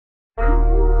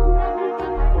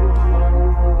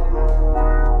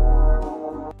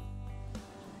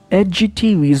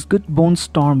HGTV's Good Bones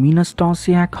star Mina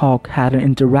Starsiak Hawk had an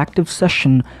interactive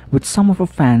session with some of her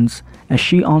fans as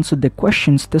she answered their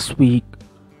questions this week.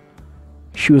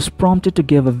 She was prompted to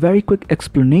give a very quick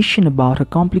explanation about her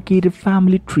complicated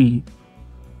family tree.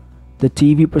 The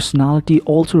TV personality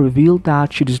also revealed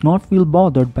that she does not feel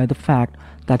bothered by the fact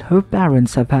that her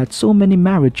parents have had so many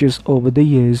marriages over the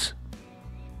years.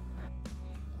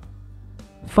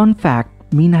 Fun fact,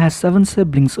 Mina has 7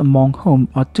 siblings, among whom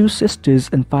are 2 sisters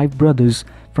and 5 brothers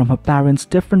from her parents'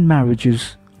 different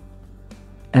marriages.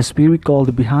 As we recall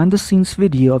the behind-the-scenes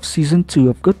video of Season 2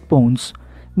 of Good Bones,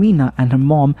 Mina and her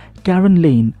mom, Karen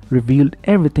Lane, revealed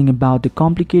everything about the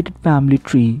complicated family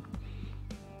tree.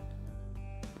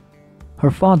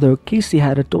 Her father, Casey,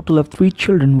 had a total of 3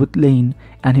 children with Lane,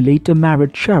 and he later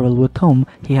married Cheryl, with whom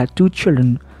he had 2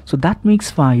 children, so that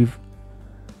makes 5.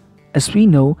 As we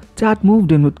know, Dad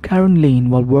moved in with Karen Lane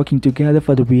while working together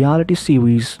for the reality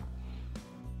series.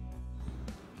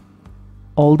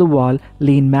 All the while,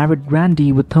 Lane married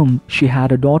Randy, with whom she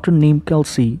had a daughter named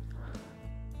Kelsey.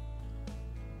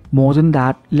 More than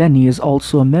that, Lenny is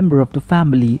also a member of the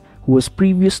family who was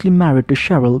previously married to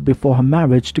Cheryl before her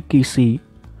marriage to Casey.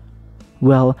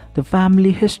 Well, the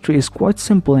family history is quite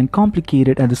simple and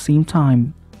complicated at the same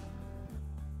time.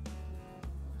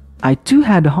 I too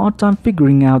had a hard time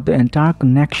figuring out the entire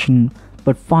connection,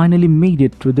 but finally made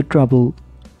it through the trouble.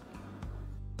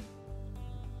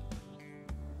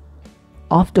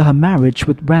 After her marriage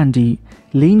with Randy,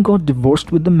 Lane got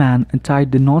divorced with the man and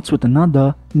tied the knots with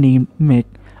another named Mick,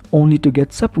 only to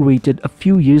get separated a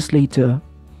few years later.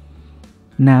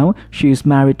 Now she is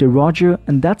married to Roger,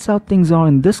 and that's how things are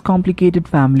in this complicated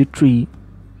family tree.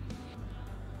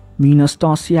 Mina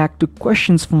Starsiak took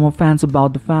questions from her fans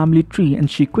about the family tree,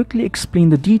 and she quickly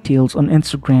explained the details on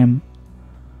Instagram.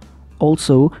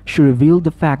 Also, she revealed the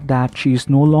fact that she is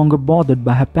no longer bothered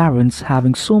by her parents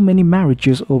having so many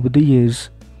marriages over the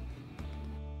years.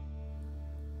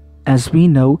 As we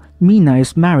know, Mina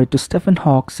is married to Stephen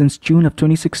Hawk since June of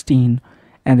 2016,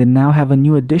 and they now have a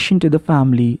new addition to the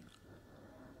family.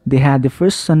 They had their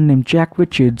first son named Jack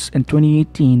Richards in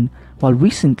 2018, while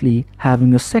recently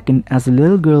having a second as a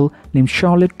little girl named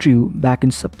Charlotte Drew back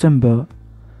in September.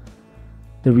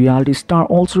 The reality star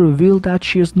also revealed that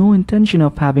she has no intention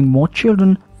of having more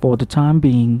children for the time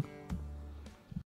being.